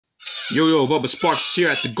Yo, Bubba Sparxxx is here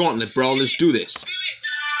at the Gauntlet, bro. Let's do this.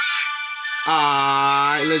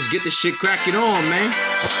 Alright, let's get this shit cracking on, man.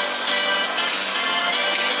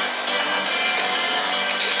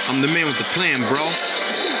 I'm the man with the plan, bro.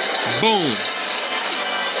 Boom.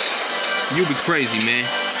 You'll be crazy, man.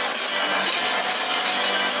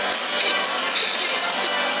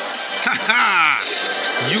 Haha!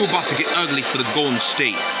 You about to get ugly for the Golden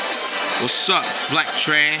State. What's up, black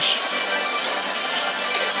trash?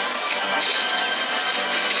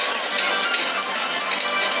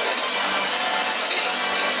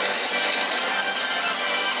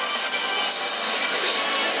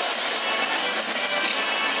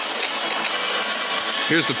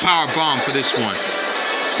 Here's the power bomb for this one.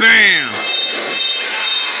 Bam!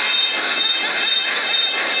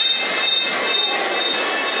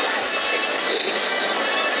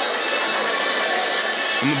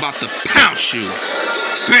 I'm about to pounce you.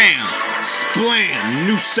 Bam! Splam!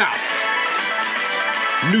 New South.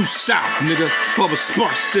 New South, nigga. Bubba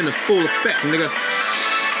Sparxxx in a full effect, nigga.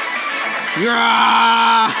 Woo!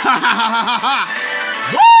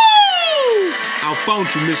 I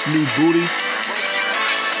found you, Miss New Booty.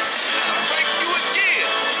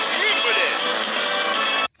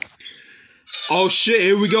 Oh shit,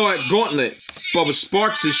 here we go at Gauntlet. Bubba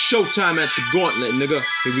Sparxxx, is showtime at the Gauntlet, nigga.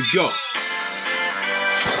 Here we go.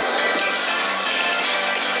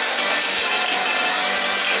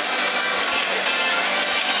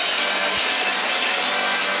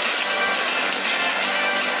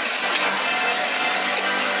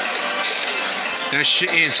 That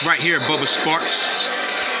shit ends right here, Bubba Sparxxx.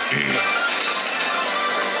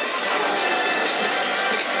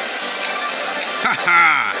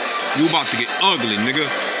 Haha! You about to get ugly, nigga.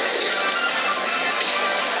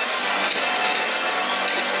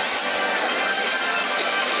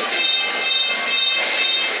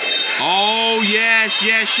 Oh, yes.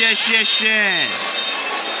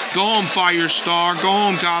 Go home, Firestar. Go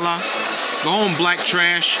home, Gala. Go home, black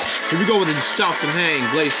trash. Here we go with the South and Hang,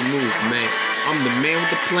 blaze and move, man. I'm the man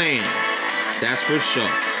with the plan. That's for sure.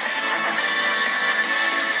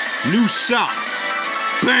 New South.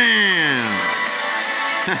 Bam!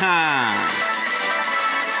 Haha!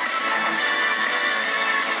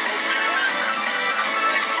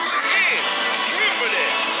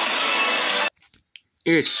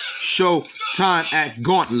 It's show time at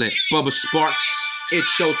Gauntlet, Bubba Sparxxx. It's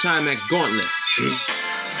show time at Gauntlet.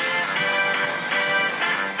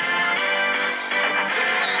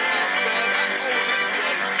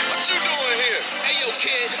 What you doing here? Hey yo,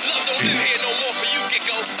 kid, love don't live here no more for you,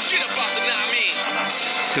 Gecko. Get up out the night, man.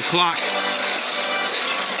 The clock.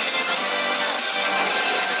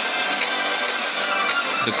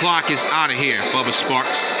 The clock is out of here, Bubba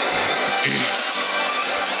Sparxxx.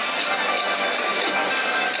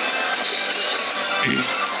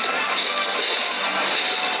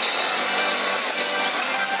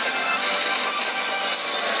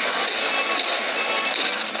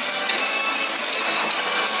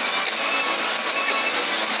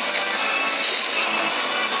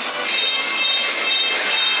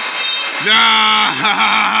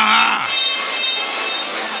 Nah!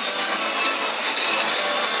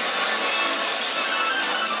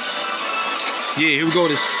 Yeah, here we go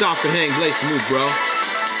to South and Hang, blaze and move, bro.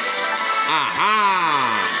 Aha!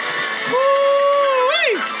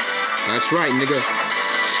 Woo-wee! That's right, nigga.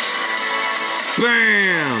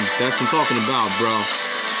 Bam! That's what I'm talking about, bro.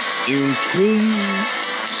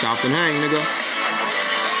 South and Hang, nigga.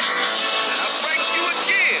 I'll break you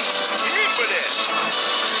again. Remember that.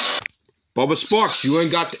 Bubba Sparxxx, you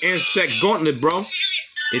ain't got the answer at Gauntlet, bro.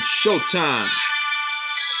 It's showtime.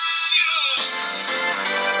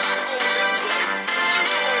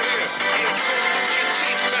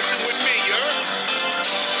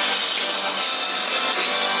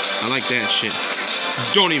 I like that shit.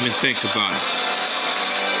 Don't even think about it.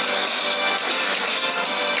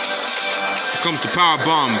 Here comes the power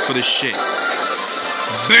bomb for this shit.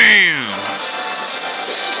 Bam!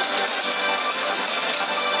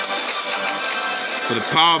 For the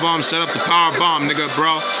power bomb, set up the power bomb, nigga,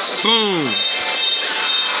 bro. Boom!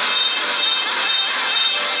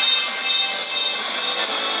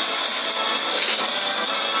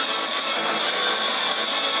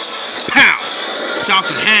 South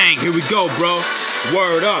and Hang, here we go, bro.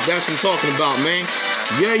 Word up, that's what I'm talking about, man.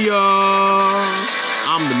 Yeah.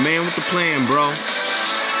 I'm the man with the plan, bro.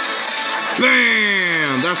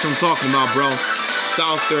 Bam! That's what I'm talking about, bro.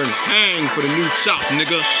 Southern Hang for the New South,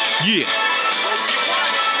 nigga. Yeah.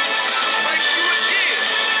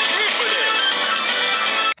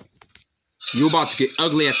 You about to get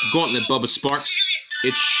ugly at the Gauntlet, Bubba Sparxxx.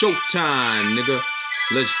 It's showtime, nigga.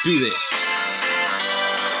 Let's do this.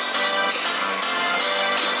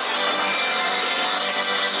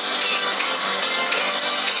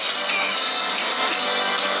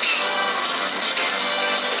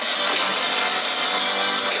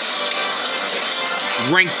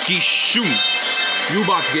 Ranky shoe. You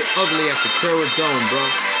about to get ugly at the Terror Dome, bro.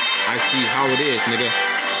 I see how it is, nigga.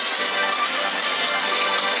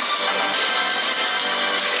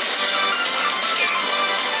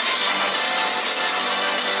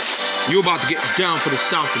 You about to get down for the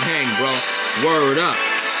South and hang, bro. Word up.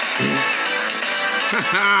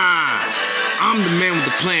 Haha. I'm the man with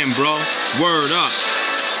the plan, bro. Word up.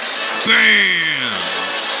 Bam.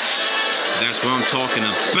 That's what I'm talking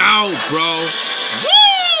about, bro. Woo!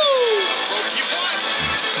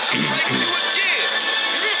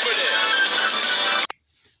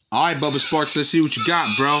 Alright, Bubba Sparxxx, let's see what you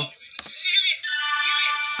got, bro.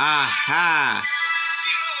 Aha.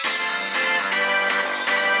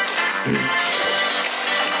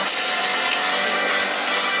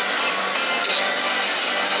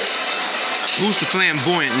 Who's the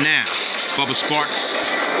flamboyant now? Bubba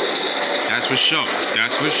Sparxxx? That's for sure.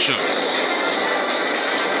 That's for sure.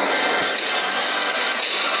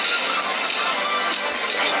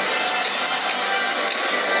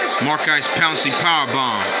 Mark Ice Pouncy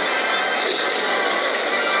Powerbomb.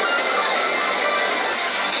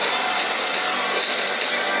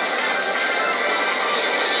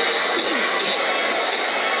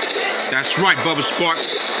 That's right, Bubba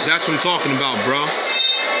Sparxxx. That's what I'm talking about, bro.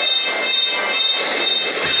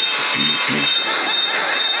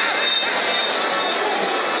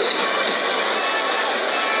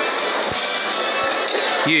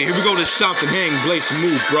 Yeah, here we go to South and hang, blaze some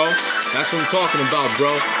move, bro. That's what I'm talking about,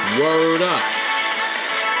 bro. Word up.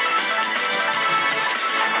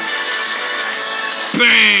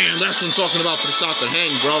 Bam! That's what I'm talking about for the South and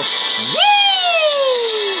hang, bro. Woo!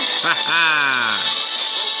 Ha ha!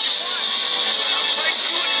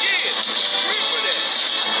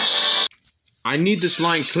 I need this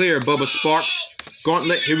line clear, Bubba Sparxxx.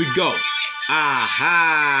 Gauntlet, here we go.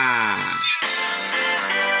 Aha!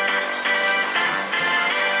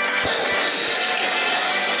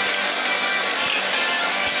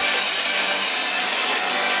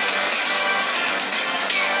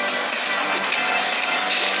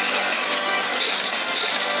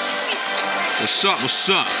 What's up, what's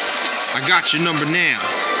up? I got your number now.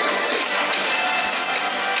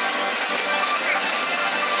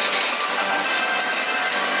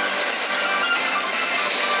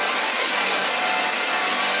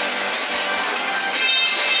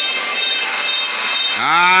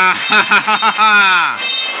 Ah, ha, ha, ha, ha.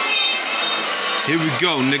 Here we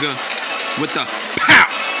go, nigga. With the pow!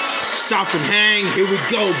 South and hang, here we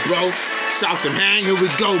go, bro. South and hang, here we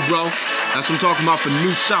go, bro. That's what I'm talking about for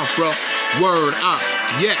New South, bro. Word up,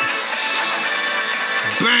 yes.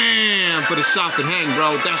 Bam! For the South and hang,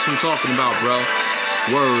 bro. That's what I'm talking about, bro.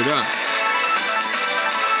 Word up.